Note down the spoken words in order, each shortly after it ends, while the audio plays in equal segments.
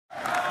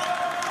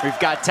We've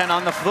got 10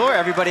 on the floor,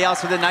 everybody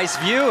else with a nice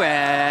view,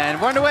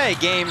 and we're underway.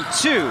 Game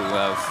 2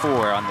 of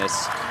 4 on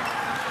this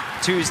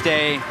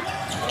Tuesday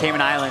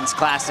Cayman Islands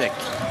Classic.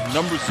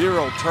 Number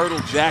 0, Turtle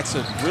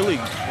Jackson, really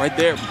right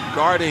there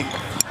guarding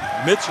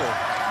Mitchell.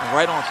 And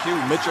right on cue,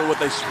 Mitchell with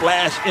a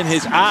splash in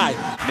his eye.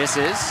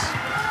 Misses.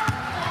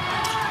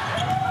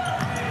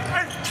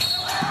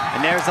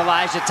 And there's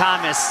Elijah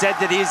Thomas, said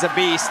that he's a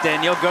beast,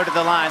 and he'll go to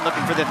the line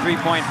looking for the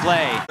three-point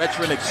play.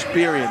 Veteran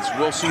experience.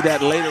 We'll see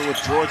that later with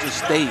Georgia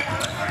State.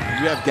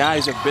 You have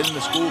guys that have been in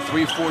the school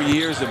 3-4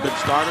 years and been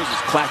starters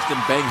as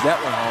Claxton bangs that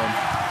one home.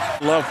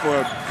 Love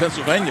for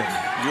Pennsylvania,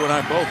 you and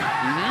I both,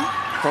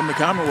 from the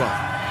Commonwealth.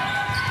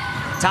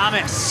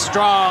 Thomas,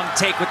 strong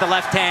take with the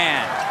left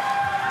hand.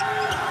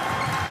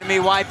 Tell me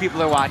why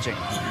people are watching.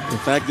 The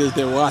fact is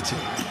they're watching.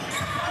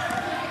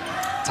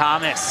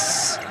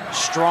 Thomas,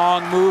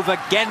 strong move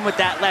again with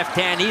that left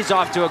hand. He's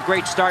off to a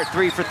great start,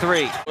 3 for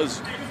 3.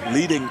 Was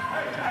leading,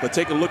 but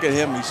take a look at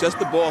him. He sets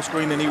the ball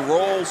screen and he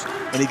rolls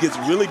and he gets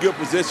really good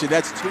position.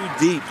 That's too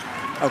deep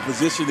a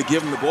position to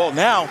give him the ball.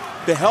 Now,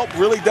 the help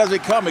really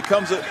doesn't come. It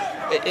comes,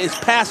 it's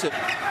passive.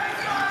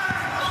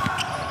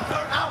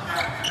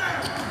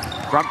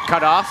 Grump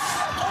cut off.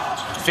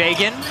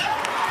 Fagan.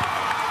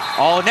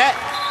 All net.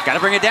 Got to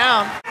bring it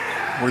down.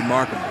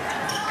 Remarkable.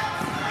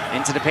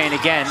 Into the paint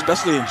again.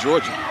 Especially in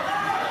Georgia.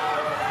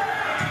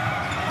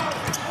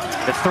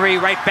 The 3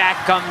 right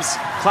back comes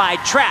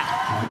Clyde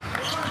Trapp.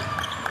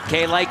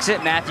 Kay likes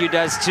it. Matthew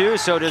does too.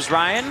 So does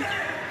Ryan.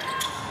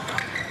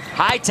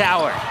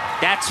 Hightower.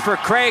 That's for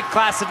Craig,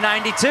 class of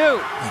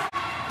 92.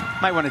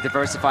 Might want to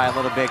diversify a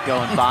little bit,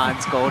 going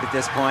bonds, gold at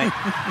this point.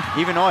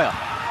 Even oil.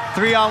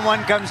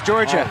 3-on-1 comes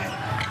Georgia.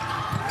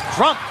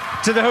 Crump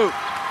to the hoop.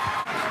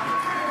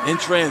 In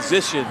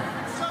transition.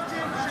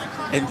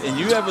 And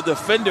you have a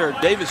defender,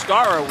 David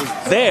Starr was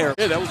there.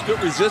 Yeah, that was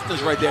good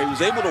resistance right there. He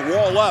was able to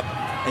wall up.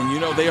 And, you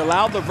know, they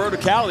allowed the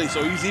verticality,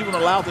 so he's even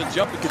allowed to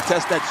jump and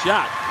contest that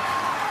shot.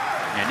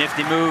 A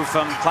nifty move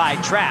from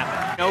Clyde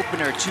Trapp.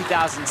 Opener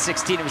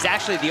 2016. It was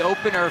actually the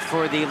opener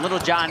for the Little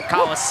John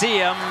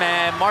Coliseum.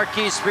 And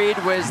Marquise Reed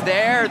was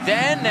there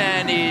then,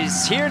 and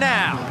he's here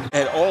now.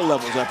 At all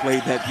levels, I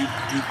played that. You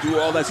do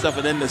all that stuff,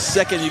 and then the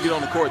second you get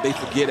on the court, they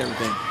forget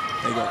everything.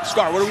 They go,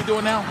 Scar, what are we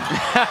doing now?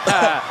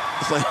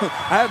 It's like,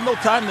 I have no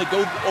time to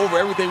go over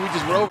everything we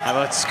just went over. How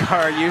about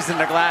Scar using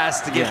the glass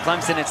to give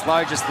Clemson its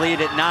largest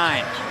lead at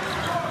 9?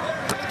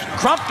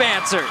 Crump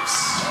answers.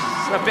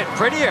 A bit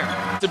prettier.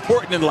 It's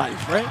important in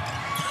life, right?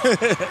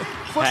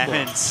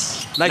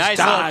 Nice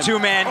little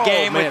two-man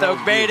game with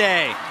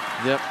Ogbede.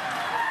 Yep.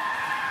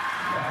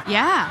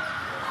 Yeah.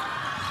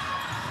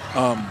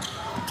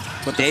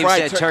 But Dave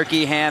said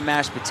turkey, ham,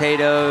 mashed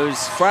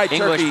potatoes,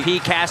 English pea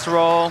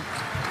casserole.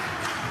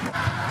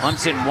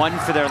 Clemson won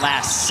for their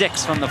last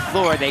 6 from the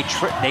floor. They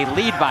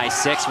lead by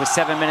 6 with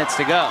 7 minutes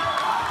to go.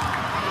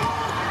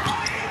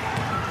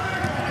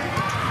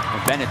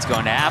 And Bennett's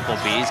going to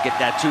Applebee's, get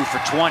that 2 for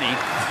 20.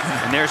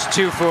 And there's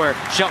 2 for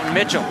Shelton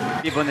Mitchell.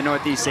 People in the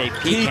Northeast say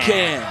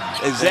pecan.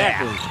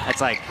 Exactly. Yeah,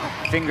 that's like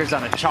fingers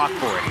on a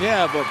chalkboard.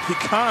 Yeah, but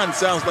pecan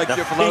sounds like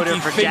your floater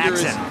pinky for finger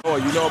Jackson. Oh,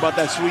 you know about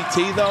that sweet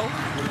tea, though?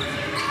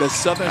 The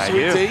Southern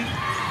sweet tea?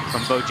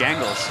 From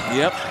Bojangles.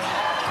 Yep.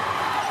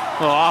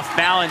 A little off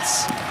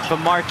balance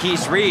from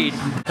Marquise Reed.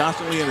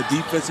 Constantly in a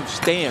defensive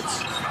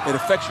stance. It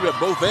affects you at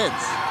both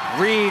ends.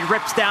 Reed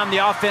rips down the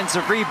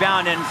offensive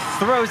rebound and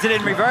throws it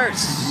in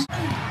reverse.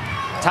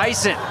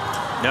 Tyson.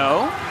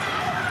 No.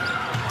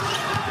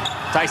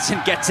 Tyson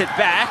gets it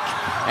back,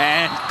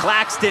 and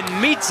Claxton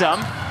meets him,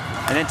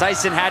 and then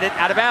Tyson had it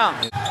out of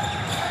bounds.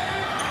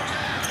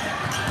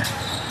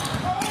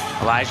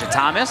 Elijah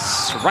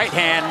Thomas, right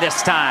hand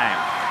this time.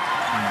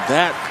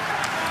 That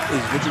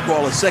is what you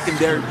call a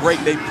secondary break.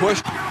 They push.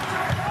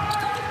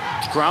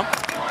 Grump.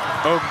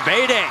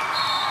 Ogbede.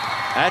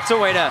 That's a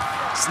way to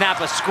snap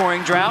a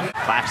scoring drought.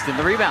 Claxton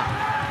the rebound.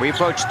 We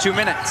approach 2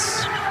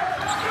 minutes.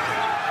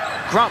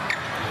 Grump.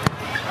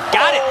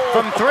 Got it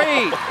from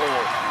 3.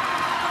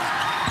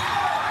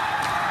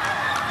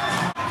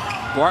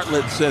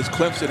 Bartlett says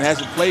Clemson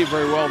hasn't played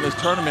very well in this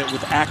tournament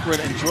with Akron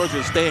and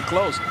Georgia staying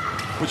close.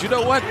 But you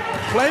know what?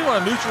 Playing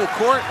on a neutral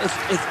court is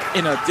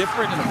in a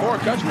foreign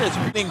country.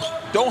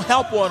 Don't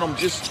help on them.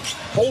 Just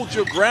hold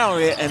your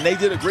ground. And they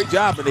did a great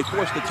job, and they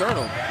forced the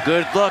turnover.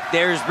 Good look.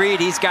 There's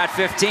Reed. He's got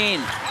 15.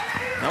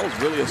 That was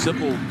really a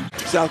simple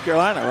South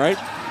Carolina, right?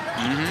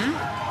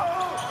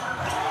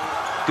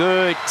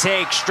 Good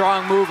take.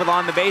 Strong move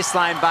along the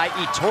baseline by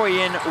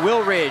Etoyan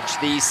Wilridge,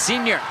 the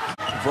senior.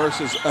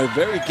 Versus a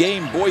very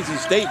game Boise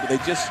State, but they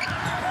just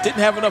didn't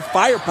have enough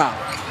firepower.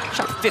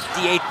 Shot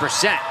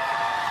 58%.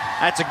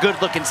 That's a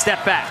good-looking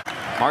step back.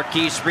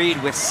 Marquise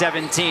Reed with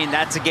 17.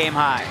 That's a game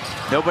high.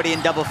 Nobody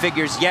in double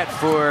figures yet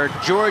for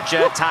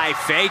Georgia. Ty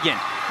Fagan.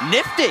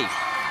 Nifty.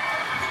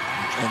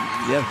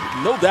 And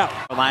yeah, no doubt.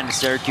 Carolina,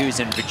 Syracuse,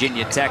 and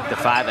Virginia Tech, the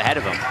 5 ahead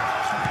of them.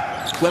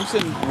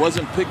 Clemson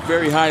wasn't picked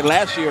very high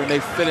last year, and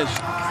they finished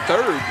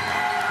 3rd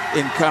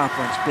in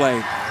conference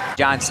play.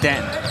 John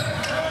Stenton.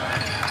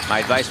 My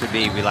advice would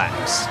be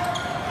relax.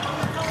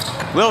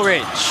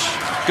 Wilridge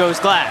goes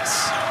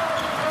glass.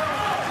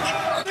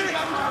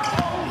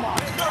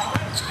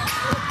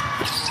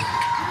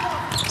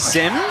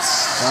 Sims.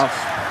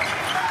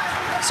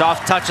 Tough.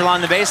 Soft touch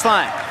along the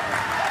baseline.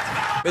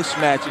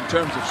 Mismatch in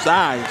terms of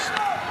size.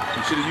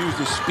 They should have used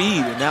the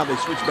speed, and now they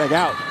switch back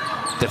out.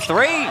 The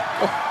three.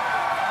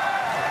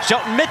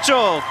 Shelton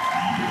Mitchell.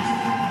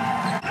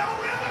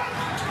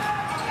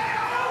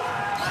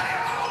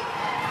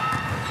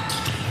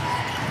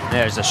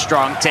 There's a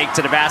strong take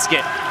to the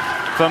basket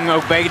from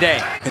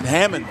Obede. And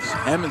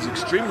Hammond's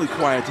extremely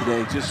quiet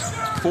today. Just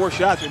 4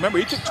 shots. Remember,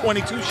 he took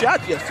 22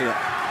 shots yesterday.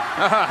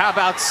 How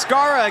about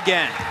Skara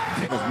again?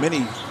 Of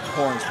many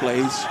horns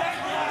plays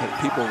that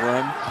people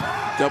run.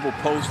 Double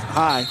post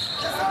high.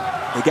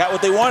 They got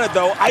what they wanted,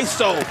 though.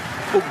 ISO.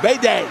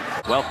 Obede.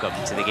 Welcome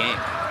to the game.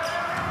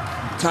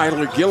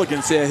 Tyler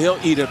Gilligan said he'll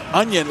eat an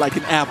onion like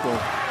an apple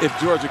if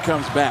Georgia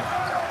comes back.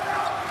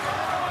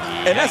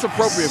 Yikes. And that's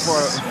appropriate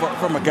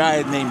from a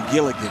guy named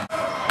Gilligan.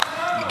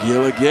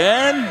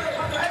 Gilligan.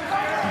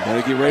 You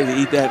better get ready to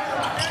eat that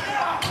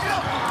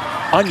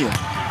onion.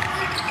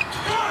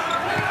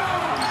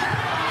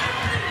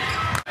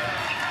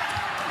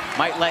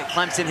 Might let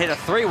Clemson hit a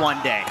 3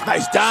 one day.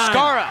 Nice dime.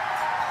 Skara.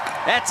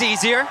 That's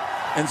easier.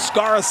 And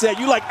Skara said,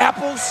 "You like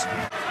apples?"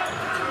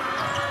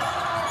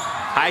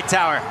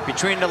 Hightower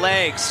between the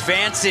legs.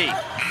 Fancy.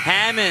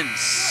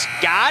 Hammonds.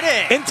 Got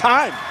it. In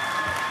time.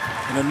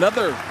 And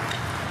another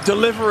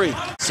delivery.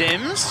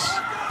 Sims.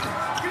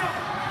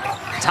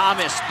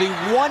 Thomas, the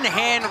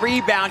one-hand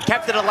rebound,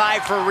 kept it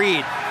alive for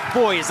Reed.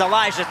 Boy, is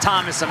Elijah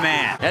Thomas a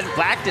man. Hasn't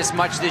practiced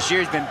much this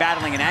year. He's been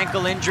battling an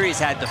ankle injury. He's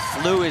had the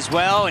flu as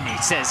well, and he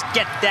says,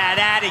 get that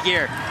out of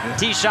here. Yeah.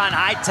 T-Shawn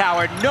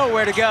Hightower,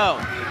 nowhere to go.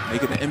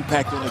 Making an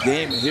impact on the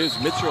game, and here's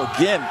Mitchell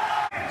again.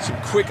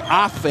 Some quick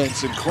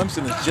offense, and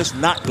Clemson is just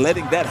not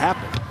letting that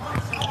happen.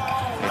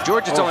 Yeah,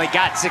 Georgia's only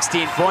got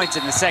 16 points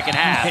in the second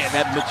half. Man,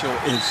 that Mitchell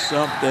is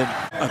something.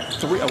 A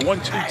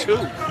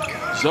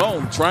 1-2-2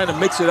 zone, trying to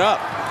mix it up.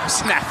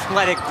 It's an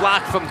athletic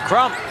block from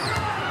Crump.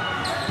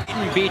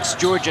 Dayton beats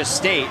Georgia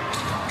State.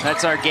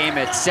 That's our game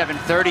at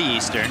 7:30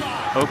 Eastern.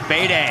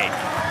 Obede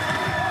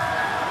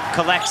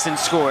collects and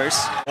scores.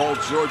 All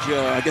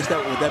Georgia, I guess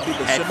would that be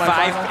the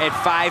semifinal? At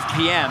 5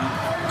 p.m.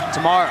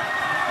 tomorrow.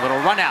 A little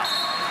run out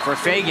for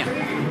Fagan.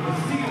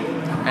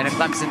 And a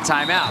Clemson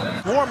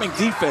timeout. Warming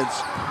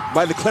defense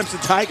by the Clemson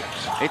Tigers.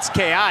 It's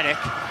chaotic,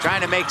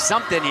 trying to make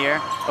something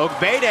here.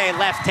 Obede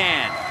left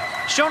hand,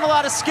 showing a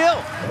lot of skill.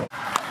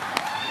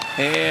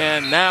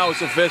 And now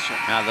it's official.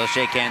 Now they'll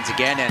shake hands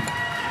again, and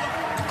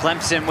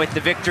Clemson with the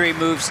victory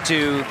moves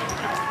to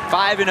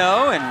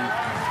 5-0,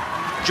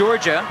 and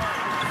Georgia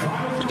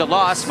with the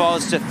loss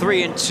falls to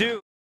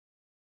 3-2.